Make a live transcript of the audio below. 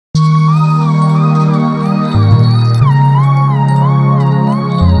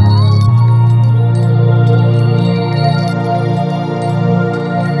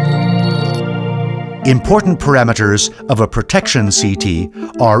Important parameters of a protection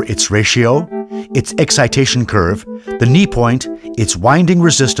CT are its ratio, its excitation curve, the knee point, its winding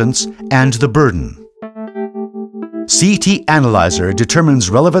resistance, and the burden. CT Analyzer determines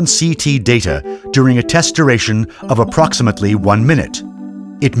relevant CT data during a test duration of approximately 1 minute.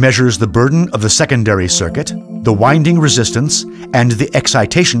 It measures the burden of the secondary circuit, the winding resistance, and the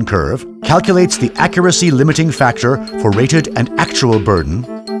excitation curve, calculates the accuracy limiting factor for rated and actual burden,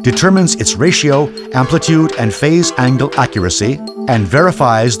 determines its ratio, amplitude, and phase angle accuracy, and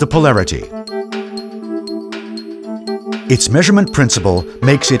verifies the polarity. Its measurement principle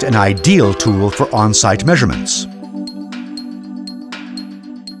makes it an ideal tool for on-site measurements.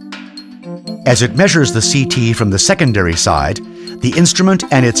 As it measures the CT from the secondary side, the instrument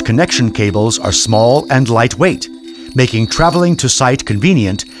and its connection cables are small and lightweight, making traveling to site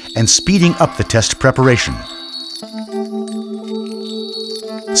convenient and speeding up the test preparation.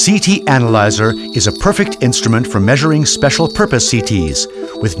 CT Analyzer is a perfect instrument for measuring special-purpose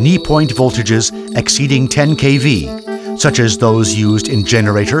CTs with knee point voltages exceeding 10 kV, such as those used in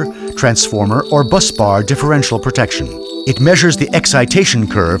generator, transformer, or bus bar differential protection. It measures the excitation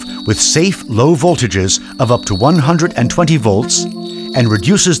curve with safe low voltages of up to 120 volts and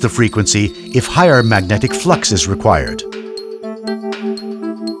reduces the frequency if higher magnetic flux is required.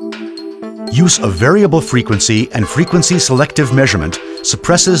 Use of variable frequency and frequency selective measurement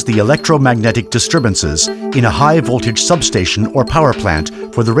suppresses the electromagnetic disturbances in a high voltage substation or power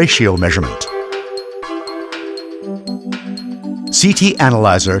plant for the ratio measurement. CT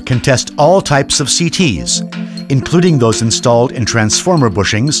Analyzer can test all types of CTs, including those installed in transformer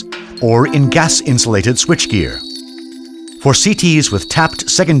bushings or in gas-insulated switchgear. For CTs with tapped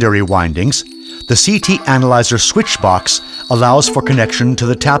secondary windings, the CT Analyzer switch box allows for connection to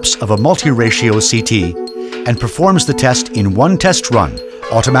the taps of a multi-ratio CT and performs the test in one test run,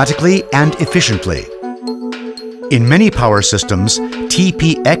 automatically and efficiently. In many power systems,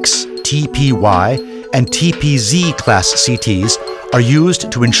 TPX, TPY, and TPZ class CTs are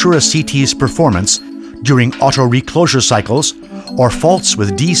used to ensure a CT's performance during auto-reclosure cycles or faults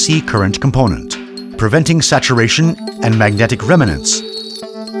with DC current component, preventing saturation and magnetic remanence.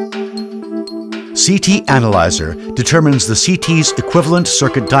 CT Analyzer determines the CT's equivalent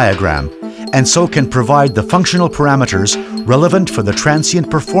circuit diagram and so can provide the functional parameters relevant for the transient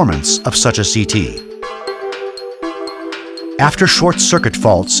performance of such a CT. After short-circuit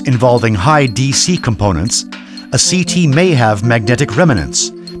faults involving high DC components, a CT may have magnetic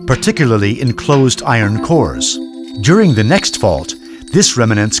remanence, particularly in closed iron cores. During the next fault, this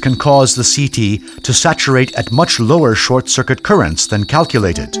remanence can cause the CT to saturate at much lower short-circuit currents than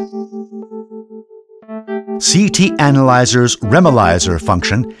calculated. CT Analyzer's Remalizer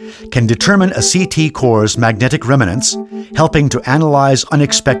function can determine a CT core's magnetic remanence, helping to analyze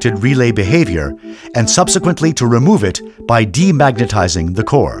unexpected relay behavior and subsequently to remove it by demagnetizing the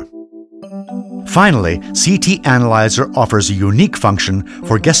core. Finally, CT Analyzer offers a unique function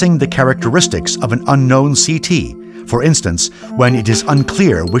for guessing the characteristics of an unknown CT, for instance, when it is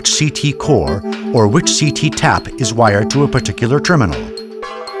unclear which CT core or which CT tap is wired to a particular terminal.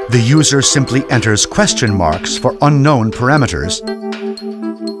 The user simply enters question marks for unknown parameters,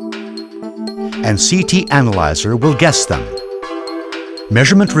 and CT Analyzer will guess them.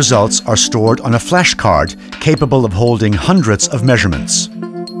 Measurement results are stored on a flashcard capable of holding hundreds of measurements.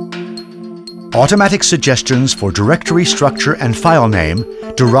 Automatic suggestions for directory structure and file name,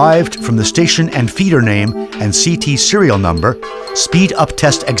 derived from the station and feeder name and CT serial number, speed up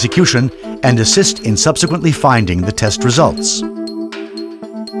test execution and assist in subsequently finding the test results.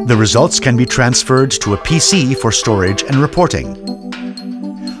 The results can be transferred to a PC for storage and reporting.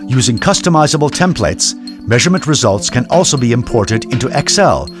 Using customizable templates, measurement results can also be imported into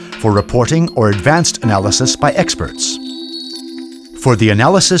Excel for reporting or advanced analysis by experts. For the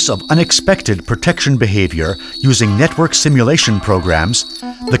analysis of unexpected protection behavior using network simulation programs,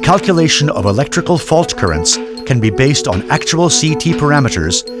 the calculation of electrical fault currents can be based on actual CT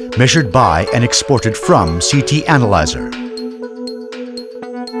parameters measured by and exported from CT Analyzer.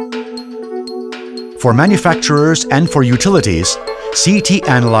 For manufacturers and for utilities, CT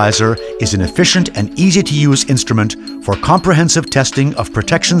Analyzer is an efficient and easy-to-use instrument for comprehensive testing of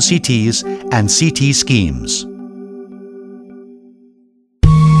protection CTs and CT schemes.